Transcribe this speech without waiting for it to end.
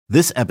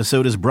This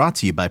episode is brought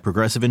to you by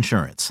Progressive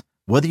Insurance.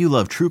 Whether you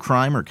love true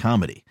crime or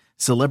comedy,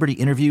 celebrity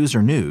interviews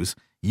or news,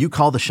 you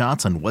call the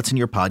shots on what's in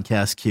your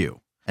podcast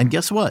queue. And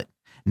guess what?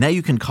 Now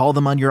you can call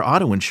them on your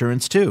auto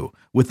insurance too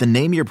with the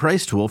Name Your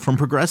Price tool from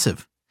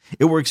Progressive.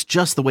 It works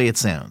just the way it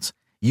sounds.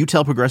 You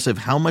tell Progressive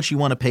how much you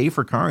want to pay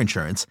for car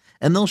insurance,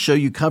 and they'll show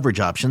you coverage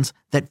options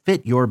that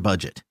fit your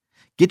budget.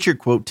 Get your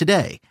quote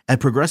today at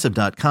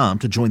Progressive.com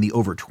to join the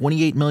over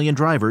 28 million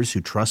drivers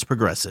who trust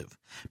Progressive.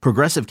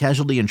 Progressive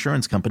Casualty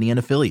Insurance Company and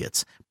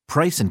Affiliates.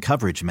 Price and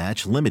coverage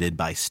match limited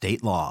by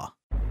state law.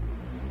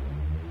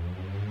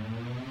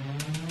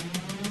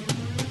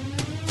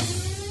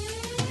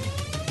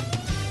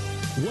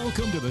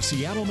 Welcome to the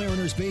Seattle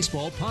Mariners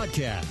Baseball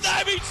Podcast.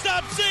 Diving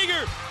stop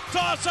Seager.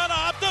 Toss on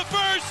off the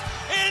first.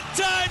 In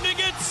time to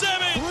get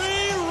Simmons.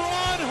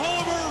 Three-run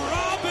homer.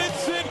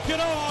 Robinson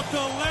Cano off the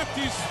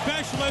lefty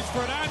specialist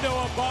Fernando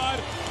Abad.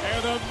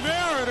 And the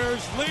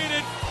Mariners lead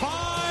it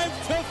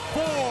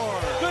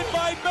 5-4.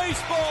 Goodbye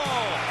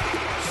baseball.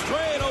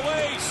 Straight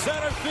away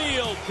center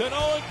field.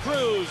 Cano and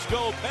Cruz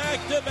go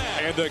back to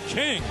back. And the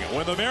king,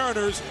 when the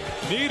Mariners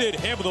needed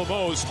him the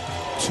most,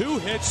 2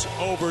 hits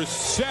over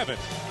 7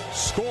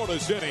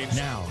 scoreless innings.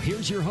 Now,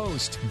 here's your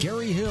host,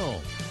 Gary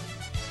Hill.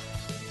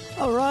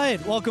 All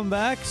right, welcome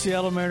back.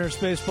 Seattle Mariners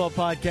Baseball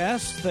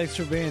Podcast. Thanks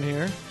for being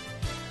here.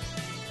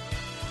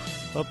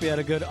 Hope you had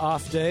a good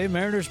off day.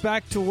 Mariners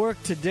back to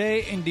work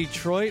today in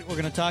Detroit. We're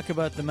going to talk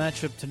about the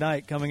matchup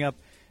tonight coming up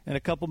in a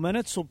couple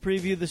minutes. We'll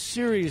preview the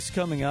series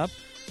coming up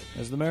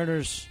as the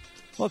Mariners,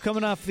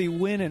 coming off the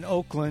win in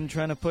Oakland,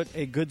 trying to put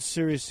a good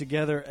series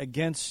together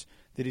against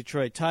the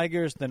Detroit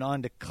Tigers, then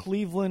on to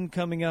Cleveland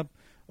coming up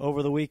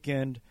over the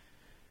weekend.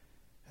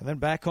 And then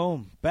back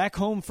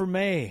home for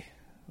May.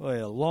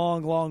 Boy, a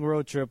long, long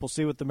road trip. We'll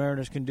see what the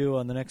Mariners can do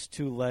on the next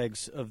 2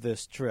 legs of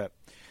this trip.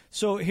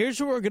 So here's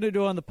what we're going to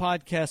do on the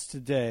podcast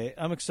today.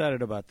 I'm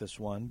excited about this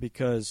one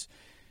because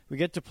we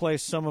get to play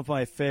some of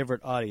my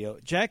favorite audio.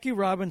 Jackie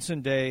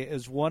Robinson Day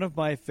is one of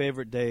my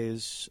favorite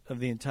days of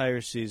the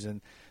entire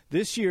season.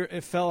 This year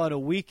it fell on a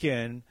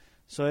weekend,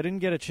 so I didn't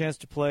get a chance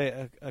to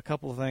play a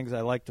couple of things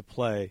I like to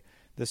play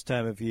this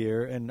time of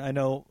year. And I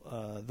know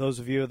those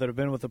of you that have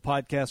been with the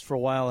podcast for a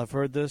while have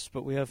heard this,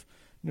 but we have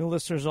new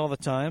listeners all the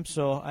time,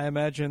 so I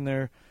imagine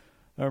there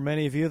are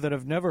many of you that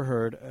have never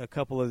heard a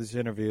couple of these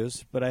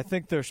interviews, but I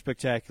think they're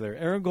spectacular.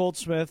 Aaron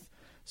Goldsmith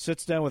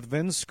sits down with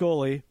Vin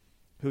Scully,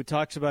 who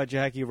talks about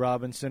Jackie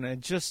Robinson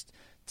and just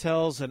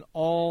tells an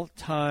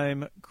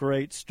all-time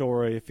great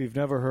story. If you've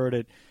never heard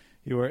it,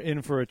 you are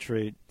in for a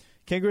treat.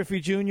 Ken Griffey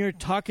Jr.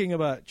 talking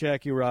about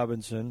Jackie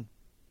Robinson,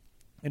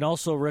 and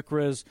also Rick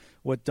Riz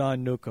with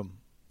Don Newcomb.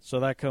 So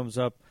that comes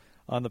up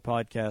on the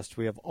podcast.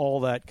 We have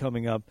all that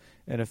coming up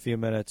in a few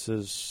minutes.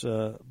 As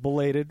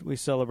belated, we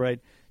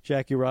celebrate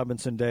Jackie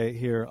Robinson Day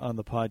here on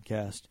the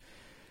podcast.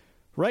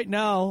 Right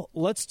now,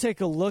 let's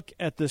take a look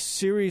at the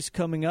series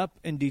coming up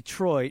in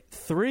Detroit.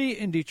 3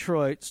 in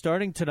Detroit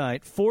starting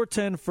tonight,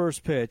 4:10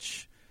 first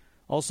pitch.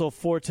 Also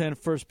 4:10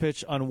 first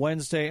pitch on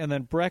Wednesday, and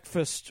then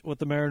breakfast with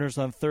the Mariners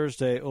on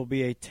Thursday. It will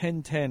be a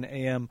 10:10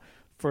 a.m.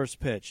 first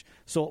pitch.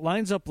 So it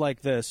lines up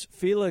like this.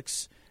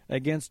 Felix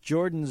against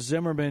Jordan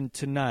Zimmerman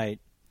tonight.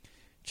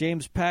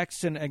 James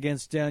Paxton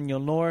against Daniel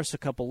Norris. A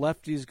couple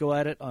lefties go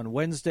at it on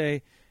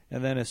Wednesday.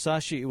 And then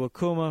Hisashi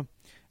Iwakuma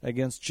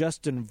against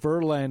Justin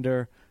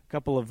Verlander. A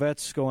couple of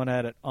vets going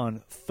at it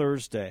on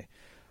Thursday.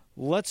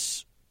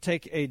 Let's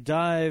take a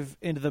dive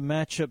into the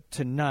matchup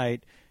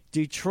tonight.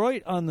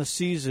 Detroit on the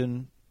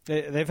season,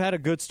 they've had a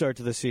good start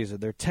to the season.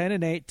 They're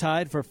 10-8,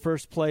 tied for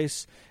first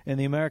place in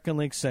the American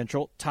League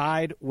Central,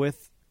 tied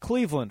with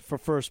Cleveland for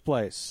first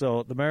place.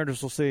 So the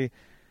Mariners will see,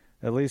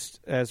 at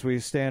least as we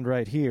stand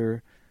right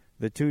here,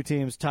 the 2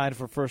 teams tied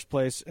for first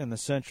place in the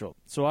Central.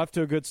 So off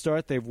to a good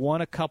start. They've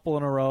won a couple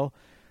in a row.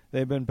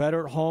 They've been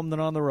better at home than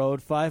on the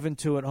road.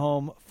 5-2 at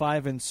home,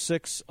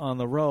 5-6 on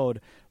the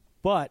road.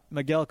 But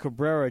Miguel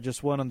Cabrera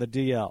just won on the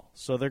DL.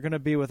 So they're going to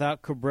be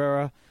without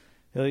Cabrera.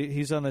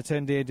 He's on the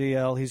 10-day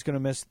DL. He's going to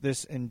miss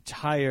this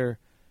entire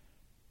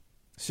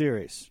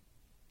series.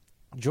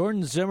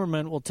 Jordan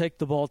Zimmerman will take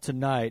the ball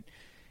tonight.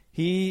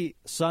 He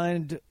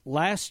signed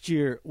last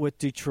year with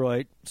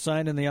Detroit,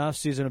 signed in the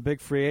offseason a big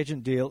free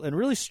agent deal, and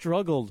really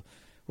struggled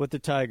with the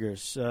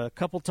Tigers. A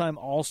couple-time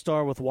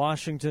All-Star with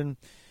Washington,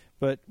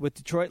 but with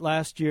Detroit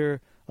last year,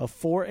 a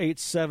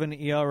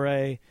 4.87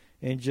 ERA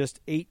in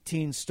just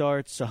 18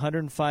 starts,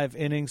 105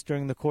 innings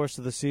during the course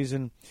of the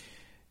season.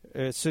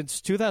 Since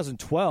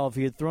 2012,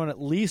 he had thrown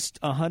at least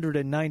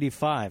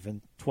 195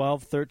 in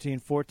 12, 13,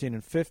 14,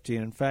 and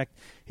 15. In fact,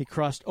 he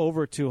crossed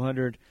over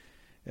 200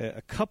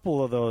 a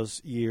couple of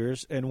those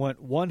years and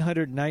went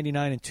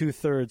 199 and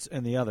 2/3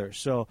 in the other.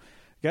 So a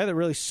guy that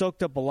really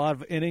soaked up a lot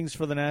of innings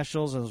for the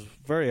Nationals and was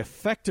very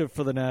effective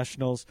for the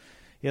Nationals.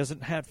 He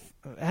hasn't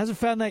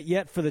found that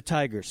yet for the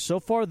Tigers. So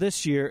far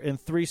this year in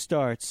 3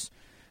 starts,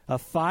 a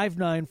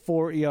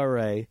 5.94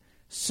 ERA,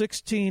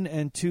 16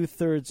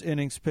 2/3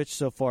 innings pitched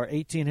so far,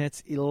 18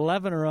 hits,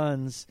 11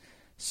 runs,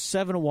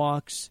 7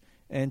 walks,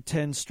 and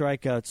 10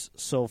 strikeouts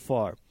so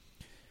far.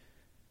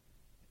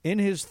 In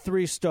his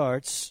 3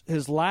 starts,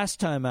 his last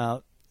time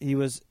out, he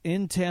was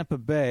in Tampa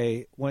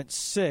Bay, went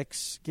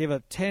 6, gave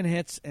up 10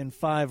 hits and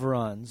 5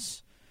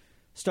 runs.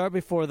 Start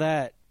before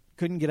that,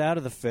 couldn't get out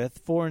of the 5th.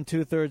 4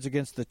 2/3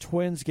 against the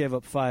Twins, gave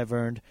up 5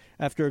 earned.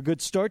 After a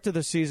good start to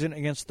the season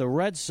against the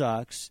Red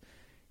Sox,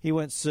 he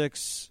went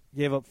 6,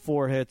 gave up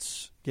 4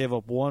 hits, gave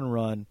up 1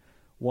 run,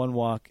 1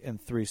 walk, and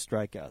 3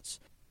 strikeouts.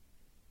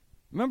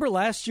 Remember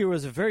last year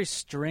was a very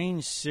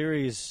strange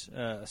series,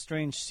 a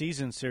strange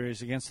season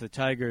series against the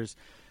Tigers.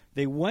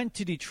 They went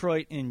to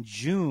Detroit in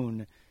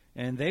June,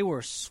 and they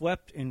were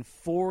swept in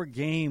 4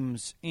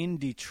 games in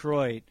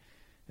Detroit.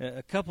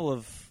 A couple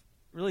of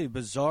really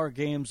bizarre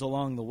games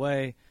along the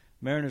way.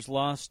 Mariners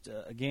lost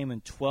a game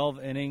in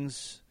 12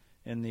 innings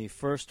in the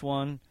first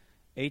one,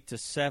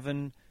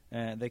 8-7.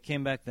 They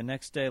came back the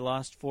next day,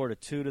 lost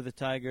 4-2 to the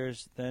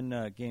Tigers.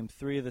 Then game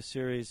 3 of the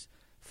series,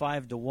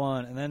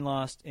 5-1, and then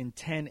lost in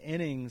 10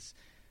 innings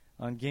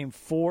on game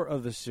 4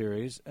 of the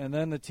series. And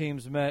then the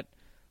teams met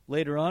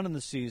later on in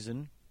the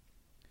season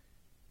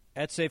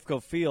at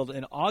Safeco Field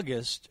in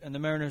August, and the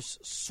Mariners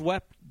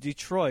swept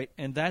Detroit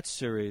in that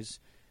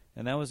series.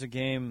 And that was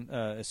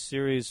a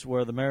series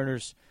where the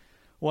Mariners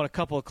won a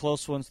couple of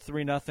close ones,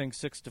 3-0,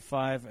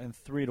 6-5, and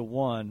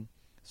 3-1.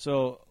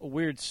 So a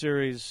weird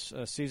series,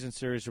 a season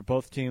series where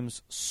both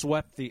teams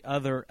swept the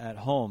other at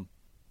home.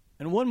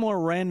 And one more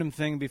random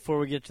thing before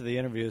we get to the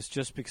interviews,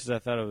 just because I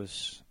thought it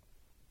was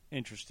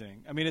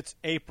interesting. I mean, it's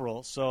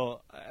April,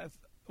 so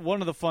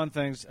one of the fun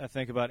things I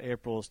think about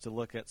April is to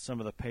look at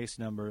some of the pace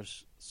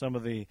numbers, some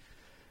of the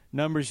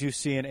numbers you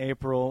see in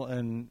April,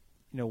 and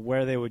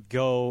where they would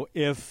go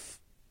if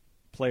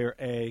player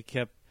A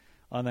kept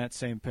on that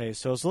same pace.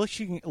 So I was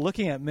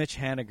looking at Mitch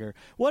Haniger.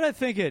 What I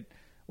think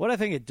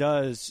it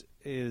does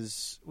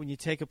is when you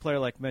take a player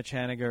like Mitch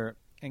Haniger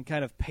and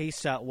kind of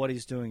pace out what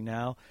he's doing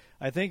now,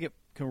 I think it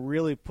can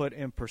really put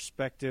in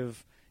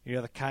perspective,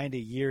 the kind of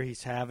year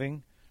he's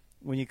having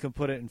when you can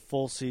put it in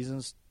full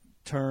seasons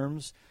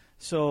terms.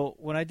 So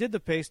when I did the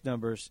pace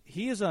numbers,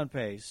 he is on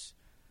pace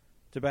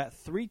to bat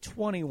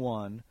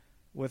 .321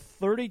 with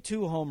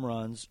 32 home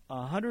runs,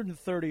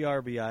 130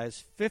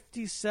 RBIs,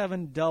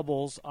 57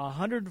 doubles,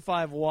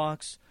 105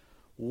 walks,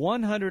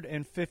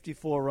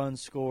 154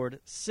 runs scored,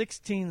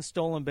 16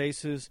 stolen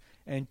bases,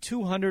 and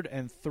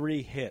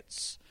 203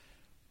 hits.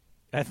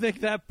 I think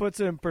that puts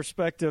in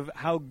perspective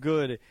how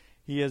good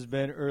he has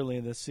been early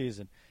in the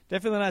season.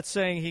 Definitely not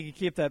saying he can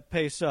keep that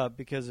pace up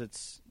because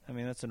that's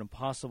an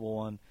impossible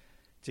one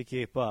to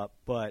keep up,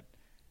 but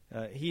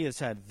he has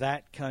had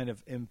that kind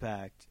of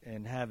impact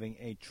and having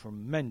a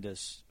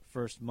tremendous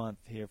first month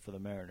here for the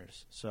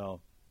Mariners.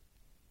 So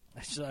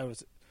it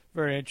was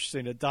very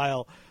interesting to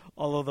dial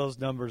all of those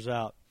numbers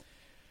out.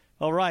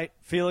 All right,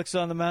 Felix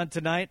on the mound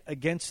tonight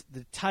against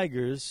the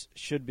Tigers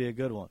should be a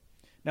good one.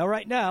 Now,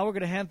 right now, we're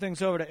going to hand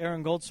things over to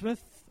Aaron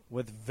Goldsmith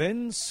with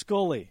Vin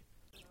Scully.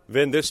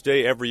 Vin, this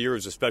day every year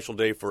is a special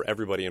day for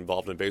everybody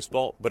involved in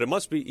baseball, but it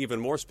must be even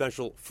more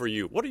special for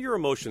you. What are your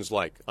emotions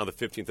like on the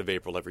 15th of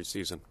April every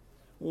season?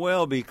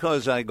 Well,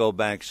 because I go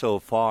back so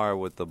far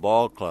with the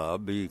ball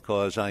club,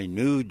 because I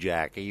knew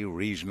Jackie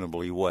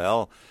reasonably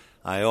well,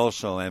 I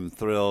also am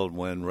thrilled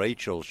when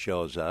Rachel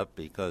shows up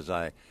because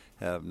I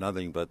have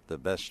nothing but the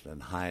best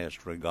and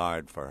highest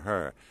regard for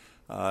her.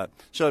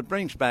 So it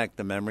brings back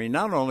the memory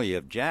not only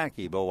of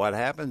Jackie, but what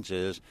happens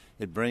is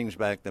it brings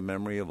back the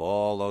memory of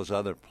all those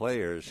other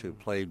players who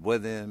played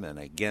with him and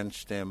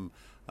against him.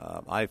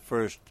 I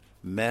first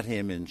met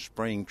him in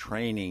spring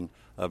training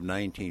of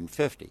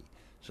 1950,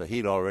 so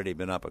he'd already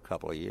been up a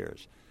couple of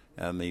years.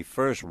 And the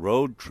first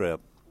road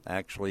trip,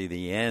 actually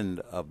the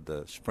end of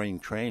the spring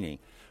training,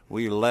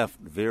 we left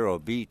Vero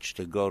Beach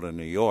to go to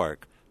New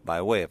York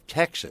by way of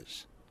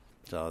Texas.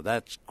 So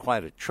that's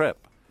quite a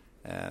trip.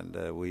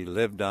 And we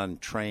lived on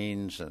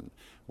trains and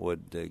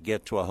would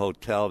get to a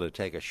hotel to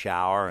take a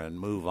shower and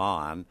move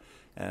on.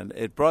 And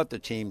it brought the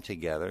team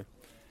together.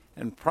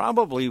 And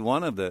probably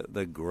one of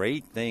the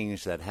great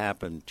things that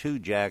happened to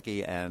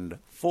Jackie and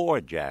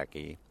for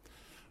Jackie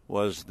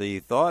was the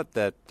thought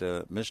that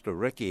Mr.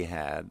 Rickey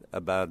had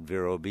about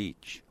Vero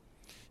Beach.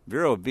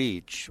 Vero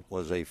Beach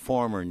was a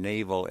former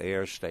naval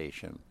air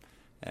station,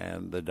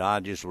 and the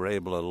Dodgers were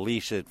able to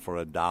lease it for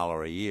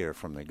 $1 a year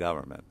from the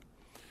government.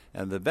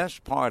 And the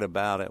best part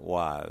about it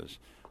was,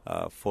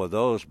 for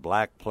those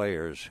black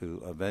players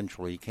who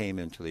eventually came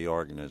into the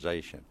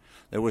organization,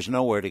 there was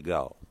nowhere to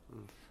go.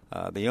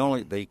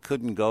 They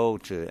couldn't go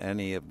to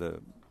any of the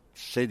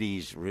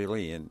cities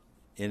really in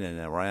and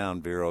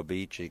around Vero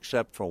Beach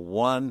except for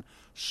one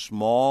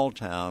small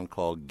town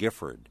called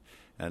Gifford.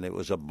 And it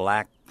was a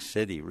black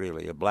city,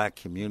 really, a black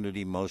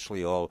community,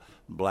 mostly all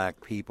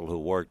black people who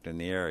worked in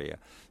the area.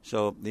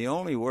 So the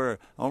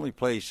only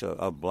place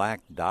a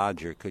black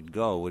Dodger could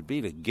go would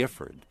be to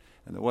Gifford.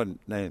 And there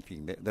wasn't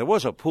anything. There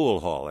was a pool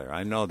hall there,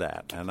 I know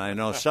that. And I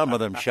know some of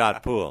them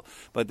shot pool.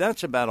 But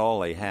that's about all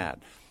they had.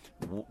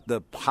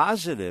 The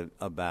positive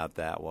about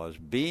that was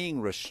being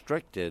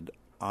restricted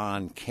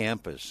on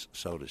campus,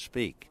 so to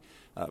speak,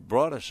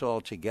 brought us all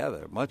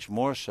together, much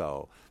more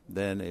so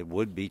than it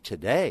would be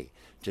today.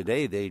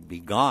 Today they'd be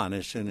gone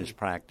as soon as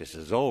practice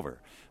is over.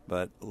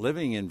 But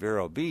living in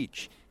Vero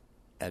Beach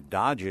at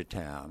Dodger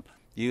Town,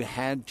 you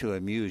had to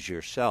amuse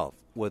yourself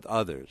with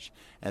others.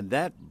 And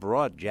that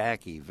brought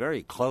Jackie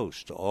very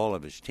close to all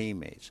of his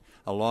teammates,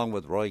 along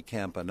with Roy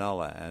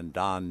Campanella and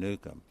Don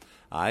Newcomb.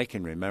 I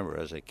can remember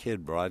as a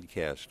kid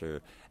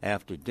broadcaster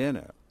after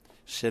dinner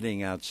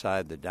sitting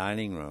outside the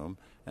dining room,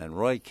 and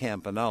Roy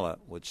Campanella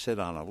would sit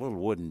on a little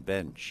wooden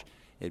bench.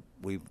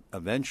 We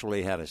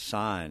eventually had a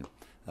sign,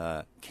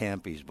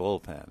 Campy's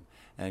Bullpen.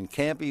 And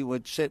Campy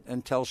would sit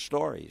and tell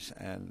stories,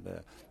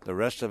 and the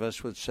rest of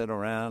us would sit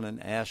around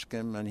and ask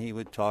him, and he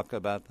would talk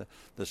about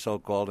the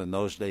so-called, in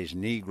those days,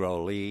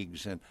 Negro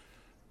Leagues, and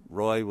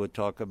Roy would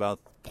talk about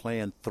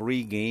playing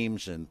 3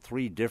 games in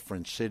 3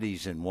 different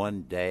cities in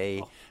one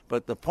day.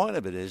 But the point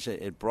of it is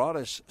it brought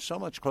us so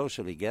much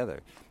closer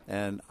together,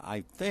 and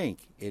I think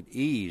it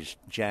eased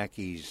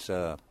Jackie's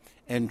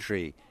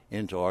entry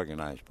into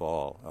organized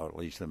ball, or at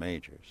least the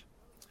majors.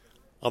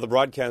 On the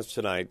broadcast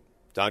tonight,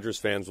 Dodgers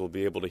fans will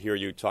be able to hear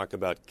you talk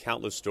about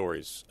countless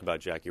stories about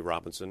Jackie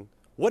Robinson.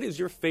 What is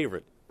your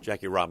favorite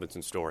Jackie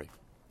Robinson story?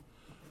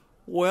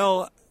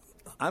 Well,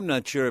 I'm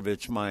not sure if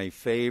it's my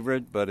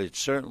favorite, but it's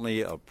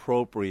certainly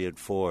appropriate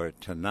for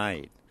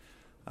tonight.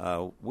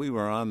 We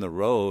were on the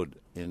road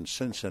in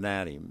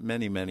Cincinnati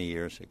many, many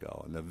years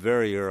ago, in the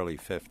very early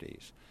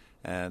 50s.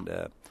 And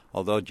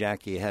although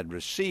Jackie had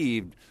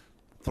received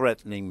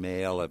threatening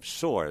mail of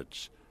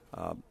sorts,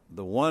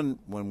 the one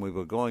when we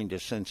were going to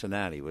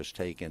Cincinnati was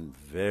taken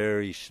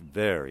very,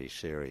 very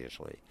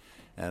seriously.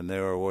 And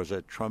there was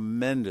a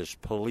tremendous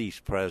police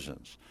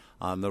presence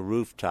on the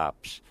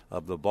rooftops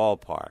of the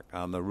ballpark,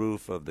 on the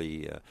roof of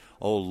the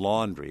old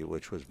laundry,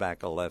 which was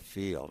back of left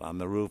field, on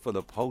the roof of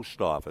the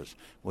post office,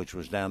 which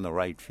was down the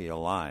right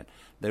field line.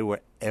 They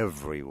were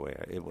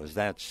everywhere. It was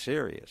that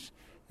serious.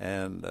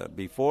 And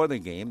before the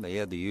game, they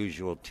had the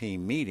usual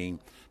team meeting,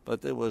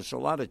 but there was a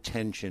lot of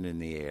tension in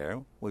the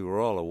air. We were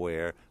all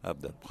aware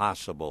of the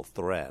possible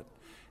threat.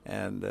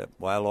 And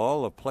while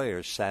all the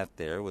players sat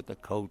there with the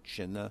coach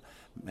and the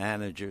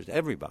managers,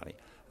 everybody,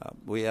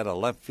 we had a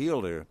left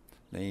fielder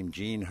named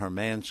Gene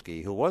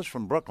Hermansky, who was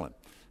from Brooklyn.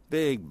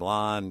 Big,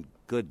 blonde,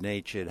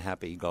 good-natured,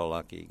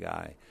 happy-go-lucky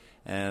guy.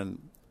 And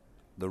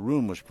the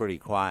room was pretty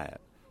quiet.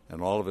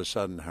 And all of a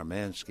sudden,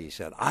 Hermansky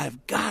said,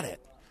 "I've got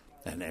it."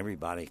 And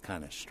everybody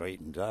kind of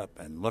straightened up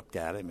and looked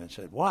at him and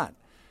said, "What?"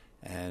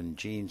 And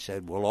Gene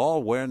said, "We'll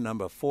all wear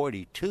number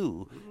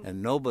 42,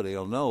 and nobody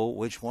will know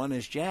which one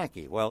is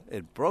Jackie." Well,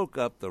 it broke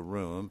up the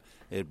room.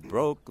 It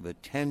broke the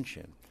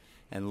tension.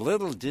 And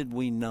little did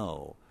we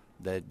know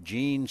that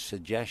Gene's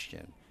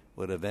suggestion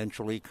would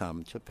eventually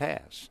come to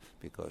pass,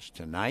 because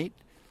tonight,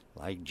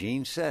 like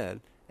Gene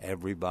said,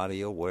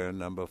 everybody will wear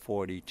number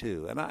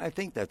 42. And I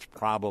think that's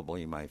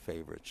probably my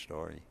favorite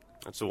story.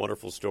 That's a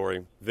wonderful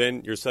story.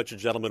 Vin, you're such a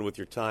gentleman with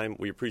your time.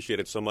 We appreciate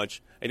it so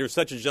much. And you're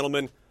such a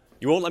gentleman,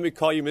 you won't let me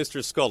call you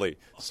Mr. Scully.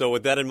 So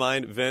with that in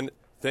mind, Vin,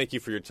 thank you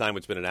for your time.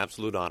 It's been an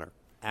absolute honor.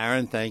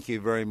 Aaron, thank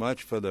you very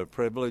much for the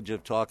privilege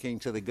of talking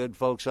to the good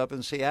folks up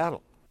in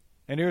Seattle.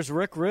 And here's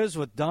Rick Rizzs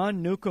with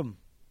Don Newcomb.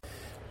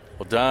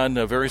 Well, Don,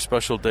 a very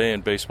special day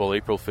in baseball,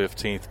 April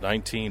 15th,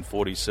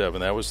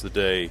 1947. That was the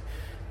day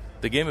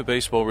the game of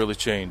baseball really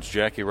changed.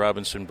 Jackie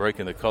Robinson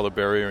breaking the color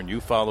barrier, and you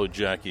followed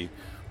Jackie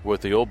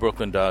with the old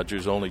Brooklyn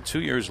Dodgers only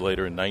 2 years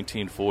later in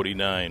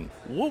 1949.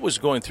 What was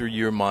going through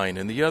your mind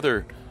and the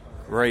other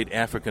great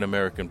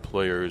African-American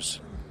players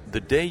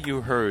the day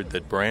you heard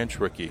that Branch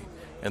Rickey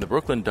and the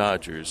Brooklyn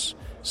Dodgers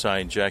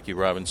signed Jackie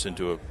Robinson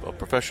to a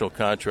professional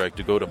contract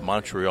to go to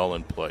Montreal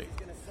and play?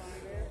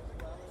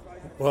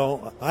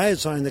 Well, I had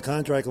signed the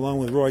contract along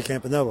with Roy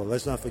Campanella.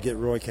 Let's not forget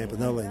Roy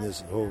Campanella in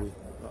this whole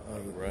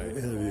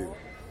interview.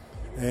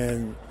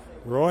 And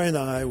Roy and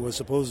I were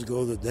supposed to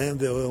go to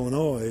Danville,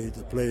 Illinois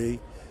to play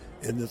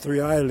in the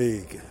 3I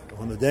League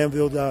on the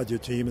Danville Dodger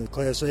team in the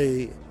Class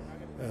A,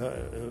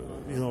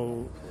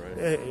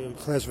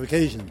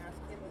 classification.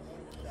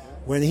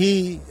 When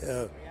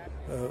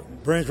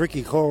Branch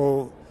Rickey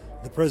called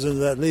the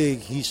president of that league,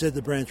 he said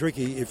to Branch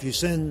Rickey, if you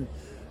send,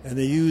 and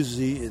they use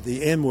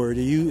the N-word,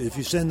 if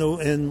you send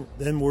the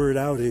N-word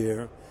out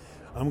here,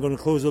 I'm going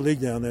to close the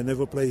league down. They'll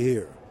never play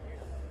here.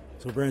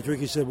 So Branch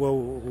Rickey said, well,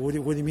 what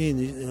do you mean?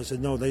 And I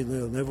said, no,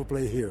 they'll never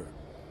play here.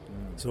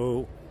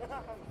 So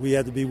we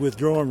had to be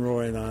withdrawn,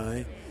 Roy and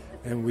I,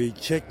 and we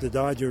checked the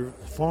Dodger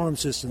farm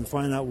system to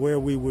find out where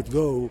we would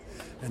go,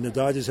 and the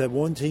Dodgers had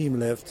one team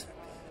left,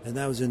 and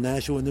that was in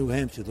Nashua, New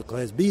Hampshire, the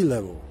Class B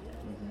level.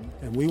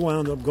 And we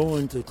wound up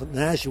going to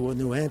Nashua,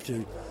 New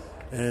Hampshire,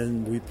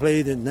 and we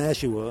played in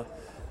Nashua,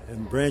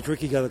 and Branch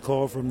Rickey got a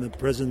call from the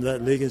president of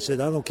that league and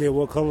said, I don't care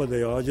what color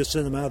they are, just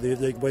send them out there if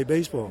they can play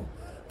baseball.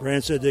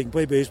 Branch said they can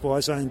play baseball. I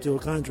signed them to a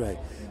contract.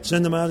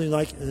 Send them out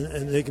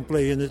and they can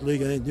play in this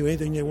league and they can do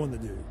anything they want to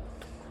do.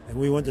 And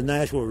we went to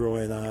Nashua,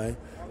 Roy and I.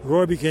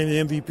 Roy became the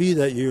MVP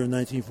that year in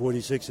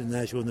 1946 in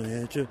Nashua, New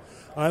Hampshire.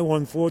 I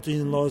won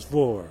 14 and lost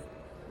 4.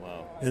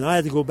 Wow. And I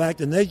had to go back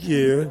the next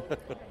year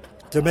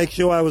to make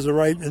sure I was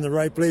in the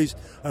right place.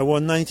 I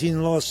won 19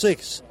 and lost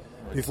 6.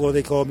 before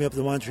they called me up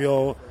to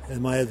Montreal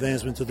and my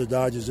advancement to the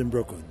Dodgers in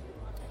Brooklyn.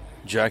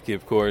 Jackie,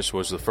 of course,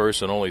 was the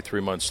first and only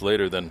 3 months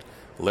later than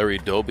Larry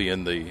Doby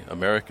in the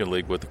American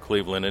League with the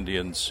Cleveland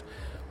Indians.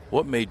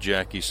 What made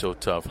Jackie so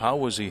tough? How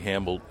was he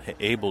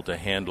able to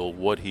handle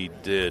what he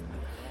did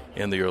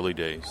in the early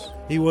days?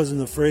 He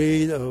wasn't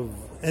afraid of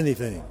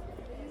anything.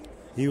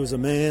 He was a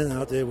man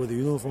out there with a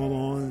uniform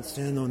on,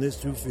 standing on his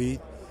 2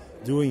 feet,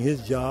 doing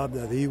his job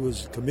that he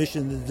was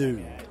commissioned to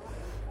do.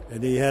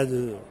 And he had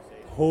a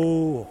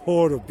whole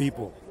horde of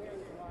people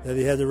that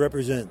he had to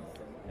represent.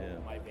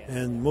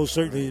 And most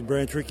certainly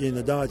Branch Rickey and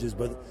the Dodgers,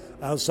 but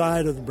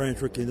outside of the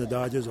Branch Rickey and the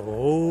Dodgers, a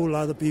whole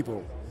lot of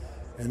people.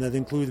 And that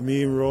included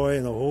me and Roy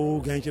and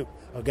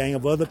a gang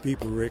of other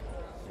people, Rick,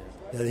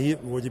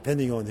 that were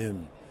depending on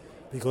him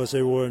because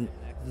they were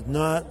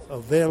not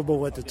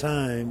available at the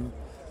time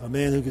a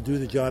man who could do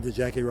the job that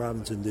Jackie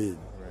Robinson did.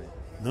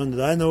 None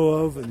that I know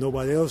of, and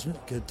nobody else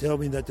can tell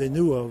me that they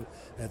knew of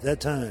at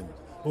that time.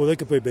 Oh, they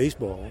could play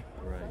baseball.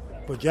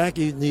 Right. But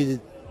Jackie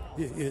needed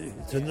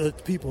to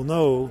let people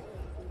know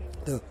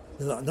that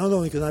not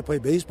only can I play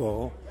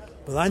baseball,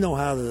 but I know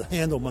how to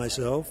handle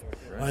myself.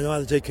 Right. I know how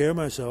to take care of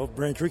myself.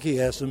 Branch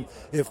Rickey asked him,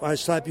 if I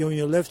slap you on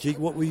your left cheek,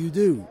 what will you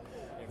do?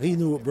 He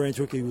knew what Branch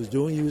Rickey was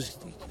doing. He was,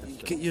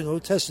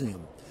 testing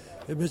him.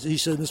 He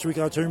said, Mr.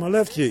 Rickey, I'll turn my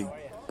left cheek.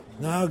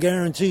 Now, I'll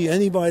guarantee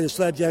anybody that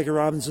slapped Jackie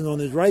Robinson on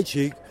his right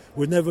cheek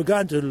would never have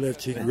gotten to the left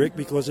cheek, Rick,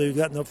 because they had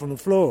gotten up from the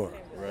floor.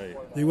 Right.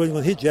 He wasn't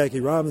going to hit Jackie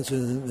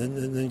Robinson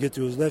and then get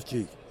to his left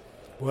cheek.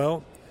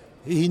 Well,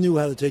 he knew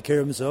how to take care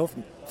of himself.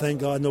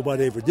 Thank God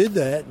nobody ever did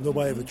that.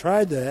 Nobody ever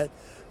tried that.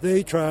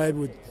 They tried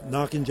with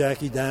knocking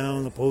Jackie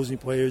down, opposing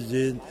players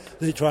did.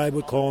 They tried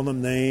with calling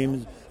them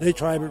names. They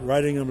tried with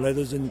writing them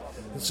letters and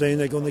saying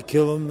they're going to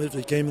kill him if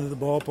they came into the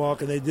ballpark,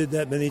 and they did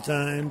that many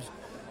times.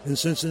 In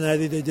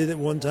Cincinnati, they did it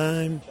one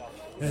time,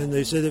 and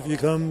they said, if you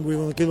come, we're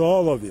going to kill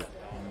all of you.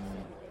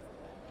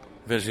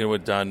 Visiting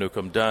with Don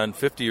Newcombe. Don,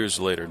 50 years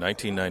later,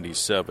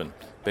 1997,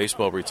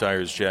 baseball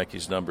retires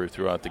Jackie's number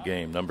throughout the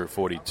game, number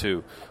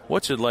 42.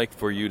 What's it like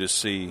for you to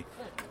see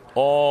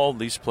all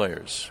these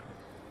players,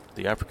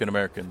 the African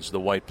Americans, the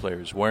white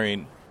players,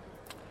 wearing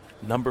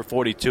number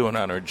 42 in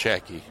honor of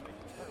Jackie?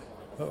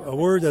 A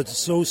word that's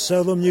so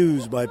seldom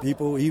used by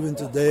people, even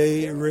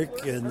today,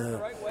 Rick,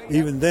 and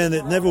even then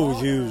it never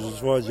was used as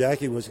far as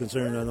Jackie was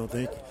concerned, I don't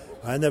think.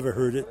 I never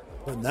heard it,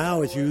 but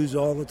now it's used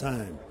all the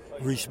time.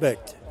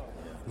 Respect.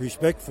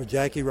 Respect for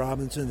Jackie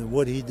Robinson and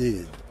what he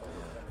did.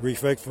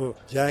 Respect for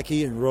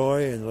Jackie and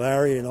Roy and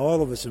Larry and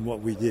all of us and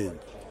what we did.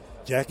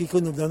 Jackie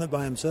couldn't have done it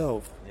by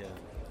himself,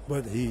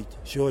 but he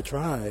sure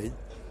tried.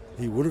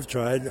 He would have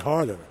tried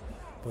harder.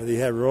 But he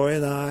had Roy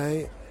and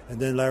I, and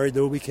then Larry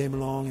Doby came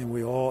along, and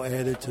we all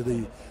added to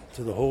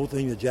the whole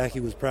thing that Jackie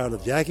was proud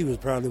of. Jackie was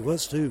proud of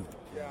us, too.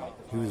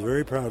 He was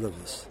very proud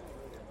of us.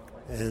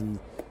 And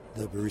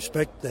the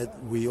respect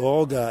that we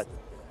all got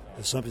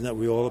is something that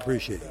we all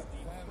appreciate.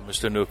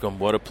 Mr. Newcombe,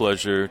 what a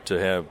pleasure to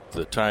have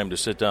the time to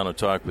sit down and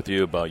talk with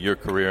you about your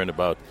career and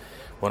about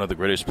one of the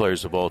greatest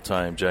players of all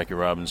time, Jackie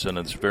Robinson.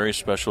 It's a very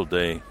special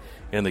day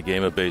in the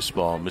game of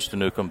baseball. Mr.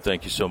 Newcombe,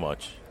 thank you so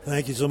much.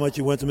 Thank you so much.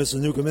 You went to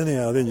Mr. Newcombe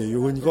anyhow, didn't you?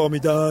 You wouldn't call me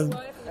Don.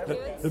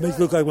 It makes it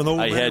look like an old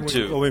man. I had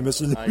to. Call me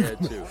Mr. Newcombe. I had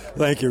to.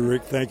 Thank you,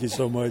 Rick. Thank you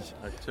so much.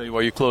 I tell you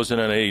what, you're closing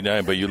on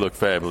 89, but you look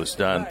fabulous,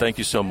 Don. Thank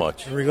you so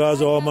much. In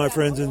regards to all my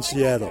friends in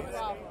Seattle.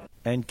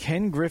 And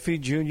Ken Griffey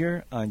Jr.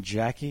 on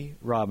Jackie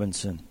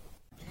Robinson.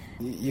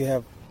 You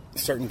have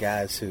certain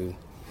guys who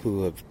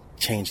have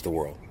changed the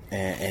world,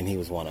 and he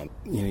was one of them.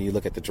 You know, you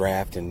look at the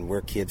draft and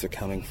where kids are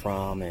coming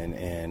from,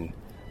 and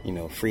you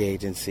know, free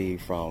agency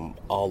from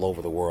all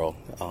over the world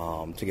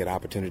to get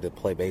opportunity to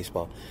play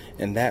baseball,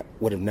 and that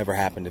would have never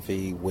happened if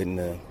he wouldn't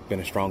have been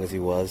as strong as he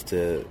was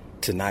to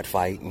not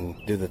fight and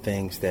do the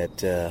things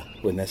that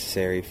were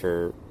necessary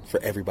for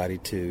everybody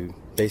to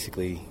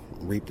basically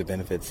reap the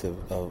benefits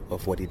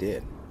of what he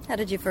did. How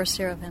did you first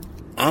hear of him?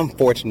 I'm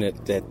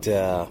fortunate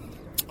that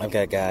I've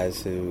got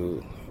guys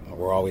who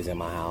were always in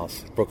my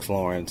house, Brooks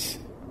Lawrence,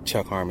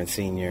 Chuck Harmon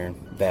Sr.,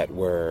 that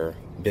were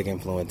big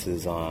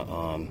influences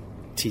on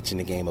teaching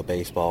the game of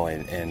baseball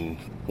and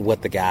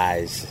what the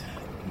guys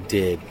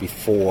did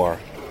before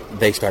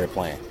they started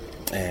playing.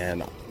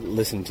 And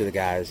listening to the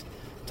guys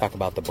talk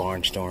about the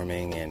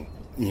barnstorming and,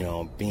 you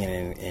know,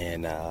 being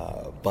in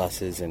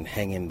buses and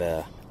hanging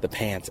the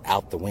pants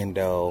out the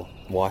window,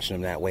 washing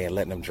them that way and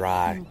letting them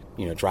dry,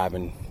 you know,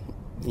 driving,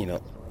 you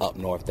know, up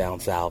north,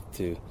 down south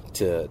to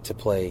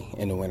play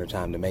in the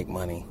wintertime to make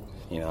money.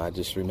 You know, I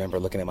just remember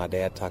looking at my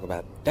dad talk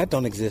about, that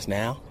don't exist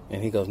now.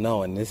 And he goes,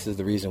 no, and this is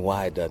the reason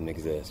why it doesn't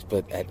exist.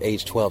 But at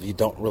age 12, you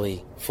don't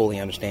really fully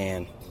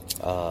understand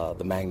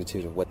the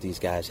magnitude of what these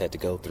guys had to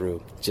go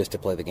through just to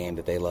play the game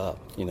that they love.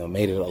 You know,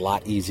 made it a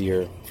lot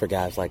easier for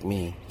guys like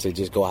me to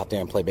just go out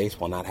there and play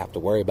baseball and not have to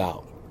worry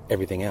about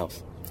everything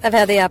else. I've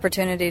had the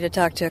opportunity to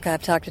talk to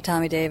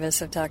Tommy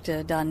Davis, I've talked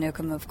to Don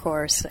Newcombe, of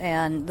course,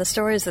 and the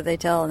stories that they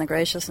tell and the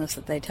graciousness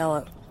that they tell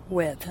it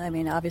with. I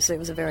mean, obviously it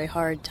was a very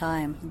hard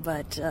time,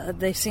 but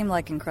they seem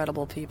like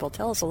incredible people.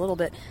 Tell us a little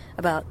bit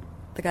about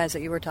the guys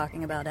that you were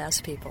talking about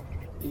as people.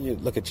 you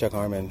look at Chuck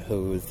Harmon,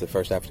 who is the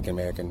first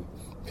African-American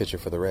pitcher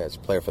for the Reds,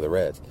 player for the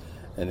Reds.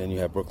 And then you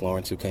have Brooke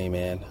Lawrence, who came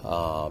in.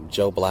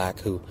 Joe Black,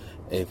 who,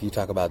 if you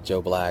talk about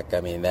Joe Black,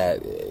 I mean,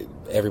 that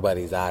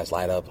everybody's eyes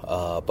light up.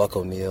 Buck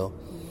O'Neil.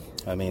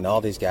 I mean,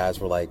 all these guys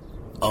were like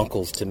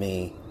uncles to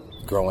me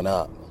growing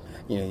up.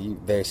 You know,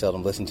 you very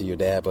seldom listen to your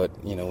dad, but,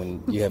 you know,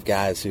 when you have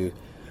guys who,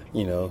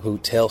 you know, who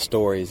tell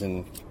stories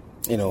and,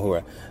 you know, who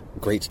are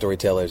great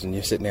storytellers, and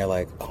you're sitting there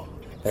like, oh,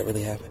 that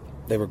really happened.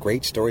 They were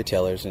great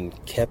storytellers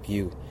and kept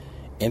you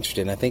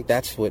interested. And I think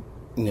that's what,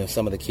 you know,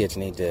 some of the kids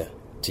need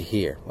to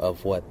hear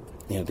of what,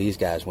 you know, these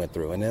guys went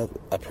through. And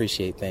they'll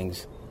appreciate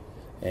things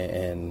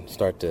and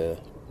start to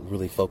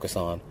really focus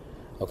on,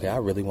 okay, I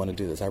really want to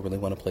do this. I really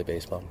want to play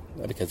baseball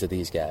because of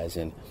these guys.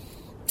 And,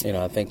 you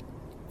know, I think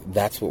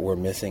that's what we're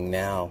missing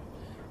now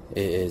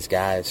is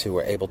guys who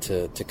are able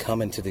to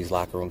come into these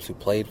locker rooms, who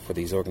played for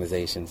these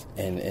organizations,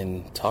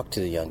 and talk to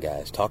the young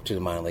guys, talk to the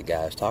minor league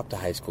guys, talk to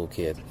high school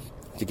kids,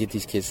 to get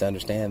these kids to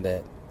understand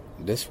that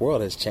this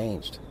world has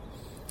changed.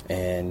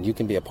 And you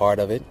can be a part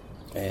of it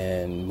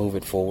and move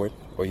it forward,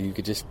 or you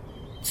could just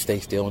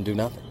stay still and do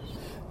nothing.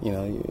 You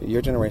know,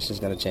 your generation is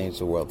going to change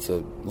the world,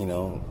 so, you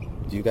know,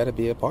 you got to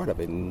be a part of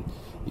it, and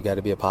you got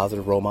to be a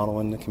positive role model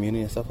in the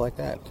community and stuff like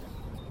that.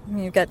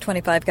 You've got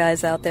 25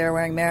 guys out there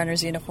wearing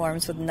Mariners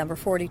uniforms with the number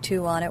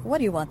 42 on it. What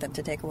do you want them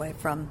to take away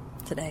from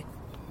today?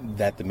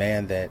 That the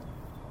man that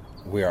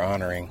we are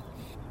honoring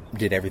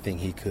did everything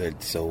he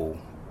could so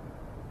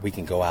we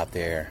can go out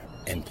there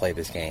and play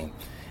this game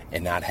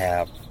and not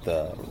have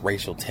the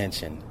racial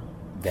tension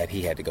that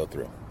he had to go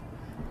through.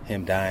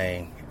 Him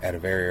dying at a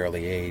very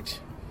early age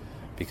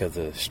because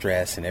of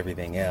stress and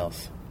everything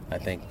else, I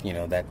think, you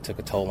know, that took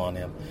a toll on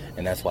him,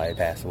 and that's why he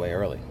passed away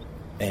early.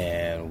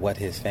 And what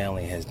his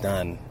family has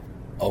done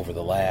over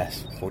the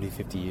last 40,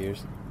 50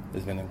 years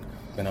has been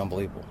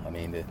unbelievable. I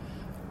mean,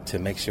 to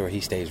make sure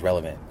he stays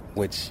relevant,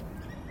 which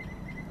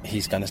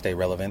he's going to stay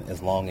relevant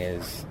as long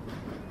as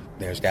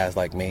there's guys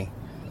like me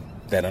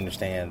that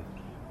understand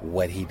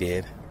what he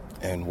did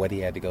and what he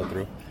had to go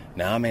through.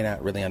 Now, I may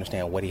not really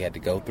understand what he had to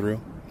go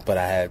through, but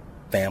I had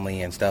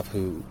family and stuff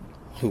who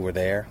were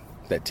there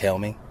that tell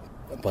me.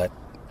 But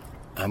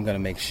I'm going to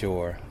make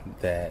sure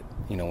that,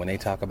 you know, when they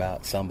talk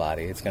about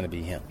somebody, it's going to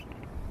be him.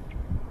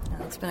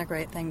 It's been a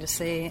great thing to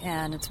see,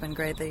 and it's been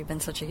great that you've been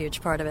such a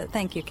huge part of it.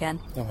 Thank you, Ken.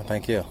 Oh,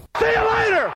 thank you. See you later!